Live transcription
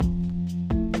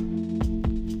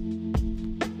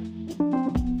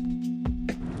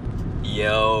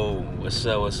What's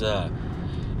up? What's up?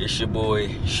 It's your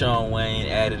boy Sean Wayne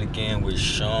at it again with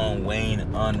Sean Wayne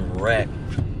Unwrapped.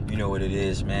 You know what it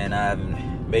is, man. I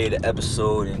haven't made an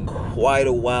episode in quite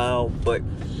a while, but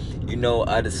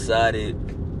I decided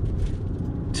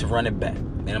to run it back.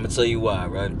 And I'm gonna tell you why,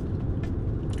 right?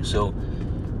 So,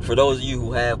 for those of you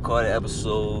who have caught an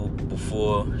episode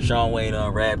before, Sean Wayne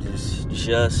Unwrapped is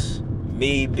just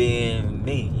me being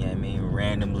me.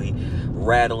 Randomly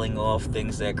rattling off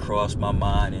things that cross my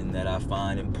mind and that I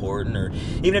find important, or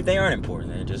even if they aren't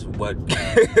important, they're just what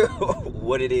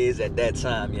what it is at that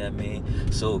time.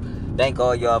 So thank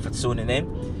all y'all for tuning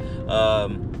in.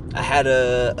 I had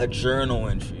a journal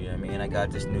entry. I got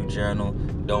this new journal.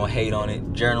 Don't hate on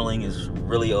it. Journaling is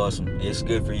really awesome. It's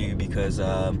good for you because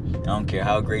I don't care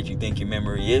how great you think your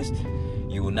memory is,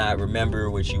 you will not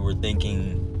remember what you were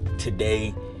thinking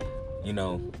today,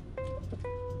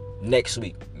 next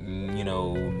week,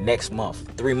 next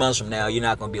month, 3 months from now. You're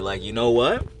not gonna be like, you know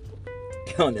what?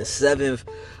 On the 7th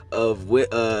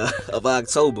of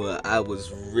October, I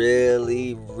was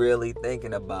really, really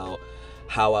thinking about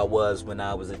how I was when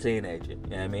I was a teenager.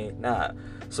 Nah.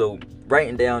 So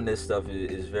writing down this stuff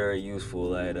is very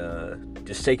useful at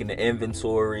just taking the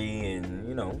inventory and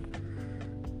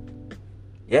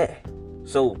yeah.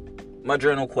 So my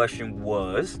journal question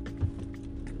was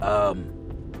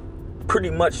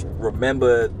pretty much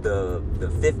remember the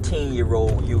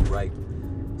 15-year-old you, right?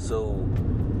 So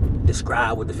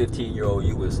describe what the 15-year-old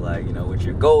you was like, what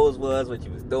your goals was, what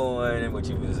you was doing, and what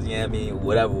you was,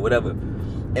 whatever.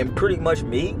 And pretty much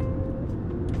me,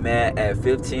 man, at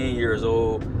 15 years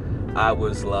old, I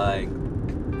was like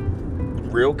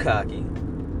real cocky.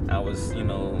 I was,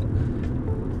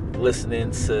 listening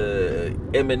to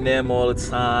Eminem all the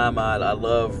time. I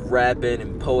love rapping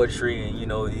and poetry, and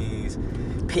these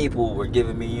people were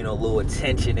giving me, a little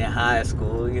attention in high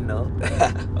school,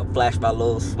 I flash my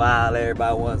little smile,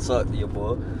 everybody want to talk to you,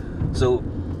 boy. So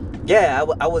yeah,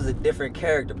 I was a different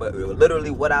character, but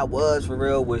literally what I was for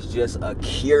real was just a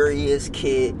curious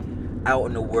kid out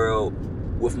in the world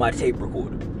with my tape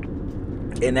recorder.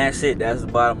 And that's it. That's the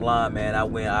bottom line, man. I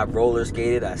roller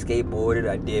skated, I skateboarded,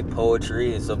 I did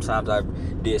poetry, and sometimes I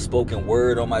did spoken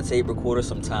word on my tape recorder.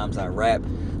 Sometimes I rap.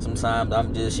 Sometimes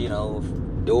I'm just,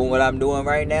 doing what I'm doing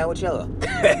right now with y'all.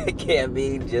 Can't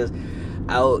be just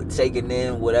out taking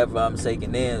in whatever I'm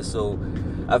taking in. So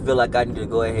I feel like I need to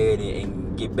go ahead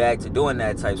and get back to doing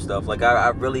that type stuff. Like I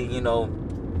really,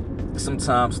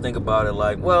 sometimes think about it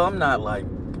like, well, I'm not like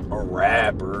a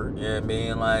rapper,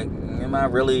 like, am I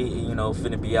really,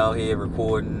 finna be out here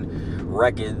recording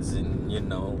records and,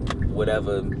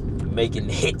 whatever, making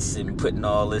hits and putting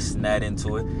all this and that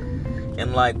into it?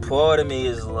 And like, part of me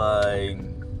is like,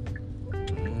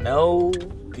 no,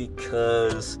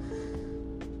 because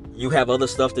you have other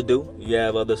stuff to do. You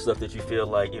have other stuff that you feel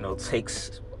like,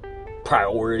 takes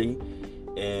priority.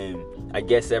 And I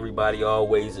guess everybody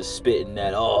always is spitting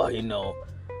that,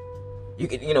 you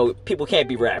can, people can't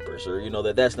be rappers, or,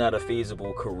 that's not a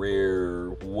feasible career or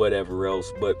whatever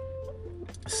else. But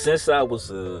since I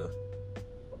was,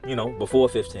 before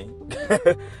 15,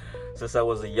 since I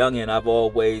was a youngin', I've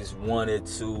always wanted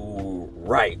to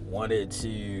write, wanted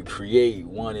to create,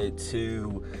 wanted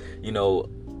to,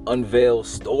 unveil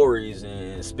stories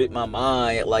and spit my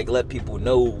mind, like let people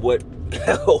know what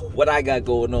what I got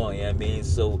going on.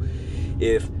 So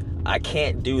if I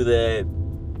can't do that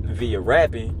via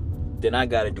rapping, then I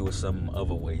gotta do it some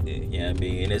other way then.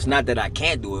 And it's not that I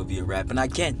can't do it via rapping, I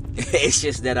can. It's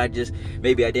just that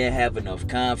maybe I didn't have enough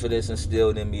confidence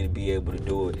instilled in me to be able to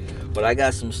do it. But I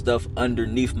got some stuff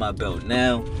underneath my belt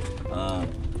now.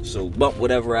 So bump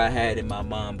whatever I had in my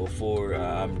mind before.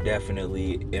 I'm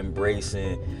definitely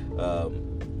embracing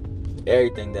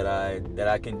everything that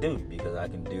I can do, because I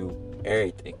can do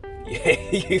everything.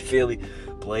 You feel me?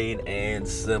 Plain and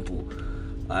simple.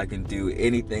 I can do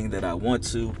anything that I want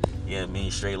to.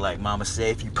 Straight like mama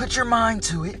said, if you put your mind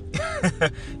to it,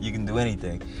 you can do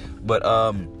anything. But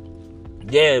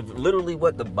literally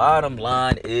what the bottom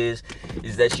line is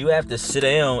that you have to sit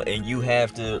down and you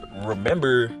have to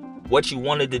remember what you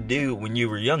wanted to do when you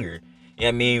were younger.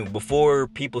 Before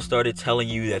people started telling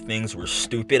you that things were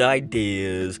stupid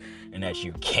ideas and that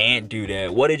you can't do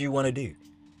that, what did you want to do?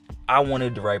 I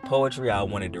wanted to write poetry, I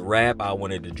wanted to rap, I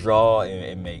wanted to draw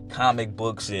and make comic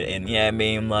books, and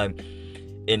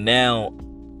and now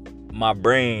my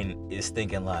brain is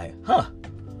thinking like,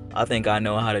 I think I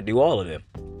know how to do all of them.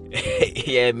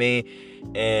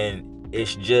 And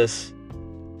it's just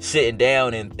sitting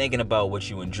down and thinking about what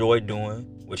you enjoy doing,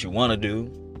 what you want to do,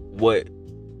 what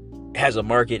has a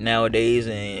market nowadays,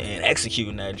 and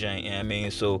executing that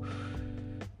jank. So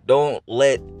don't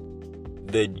let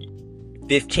the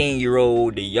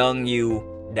 15-year-old, the young you,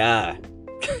 die.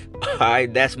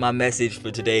 Alright, that's my message for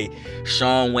today.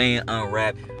 Shawn Wayne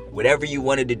Unwrapped. Whatever you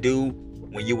wanted to do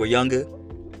when you were younger,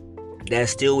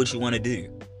 that's still what you want to do.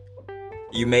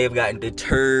 You may have gotten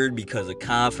deterred because of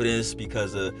confidence,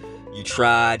 because of you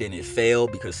tried and it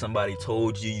failed, because somebody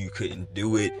told you you couldn't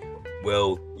do it.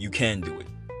 Well, you can do it.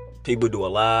 People do a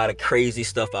lot of crazy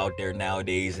stuff out there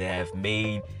nowadays that have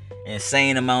made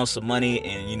insane amounts of money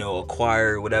and,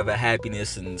 acquire whatever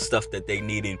happiness and stuff that they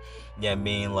needed.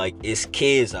 Like, it's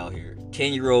kids out here,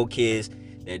 10-year-old kids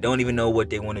that don't even know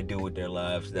what they want to do with their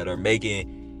lives, that are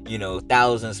making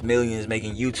thousands, millions,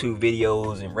 making YouTube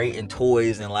videos and rating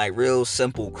toys and like real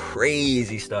simple,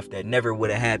 crazy stuff that never would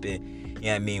have happened,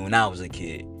 when I was a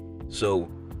kid. So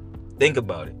think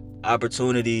about it.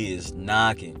 Opportunity is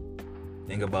knocking.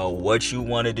 Think about what you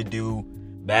wanted to do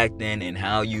back then and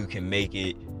how you can make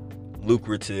it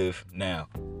lucrative now.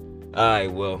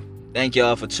 Alright, well, thank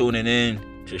y'all for tuning in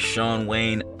to Shawn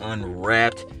Wayne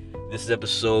Unwrapped. This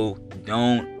episode,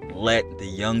 don't let the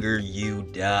younger you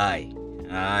die.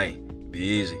 Alright, be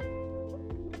easy.